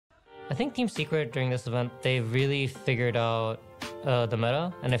I think Team Secret during this event, they really figured out the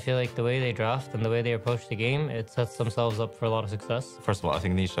meta, and I feel like the way they draft and the way they approach the game, it sets themselves up for a lot of success. First of all, I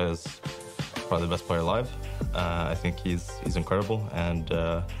think Nisha is probably the best player alive. I think he's incredible, and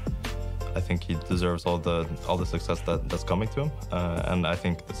I think he deserves all the success that's coming to him. And I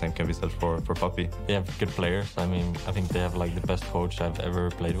think the same can be said for Puppy. They have good players. I mean, I think they have like the best coach I've ever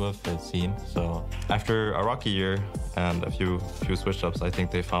played with, seen. So after a rocky year and a few switch ups, I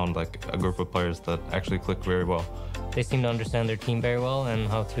think they found like a group of players that actually click very well. They seem to understand their team very well and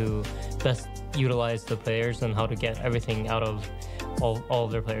how to best utilize the players and how to get everything out of all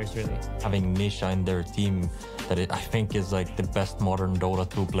of their players, really. Having Nisha in their team, that I think is like the best modern Dota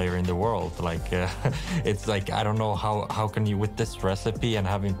 2 player in the world. Like, it's like, I don't know how can you, with this recipe and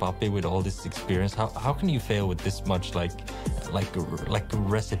having Puppy with all this experience, how can you fail with this much like a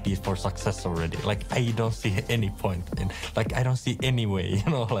recipe for success already? Like, I don't see any point in, like, I don't see any way,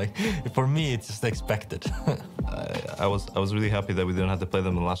 you know, like for me it's just expected. I was really happy that we didn't have to play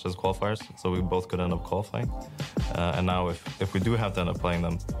them in last year's qualifiers, so we both could end up qualifying. And now if we do have to end up playing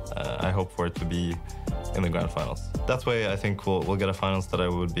them, I hope for it to be in the grand finals. That way I think we'll get a finals that I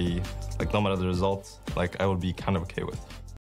would be, like, no matter the results, like I would be kind of okay with.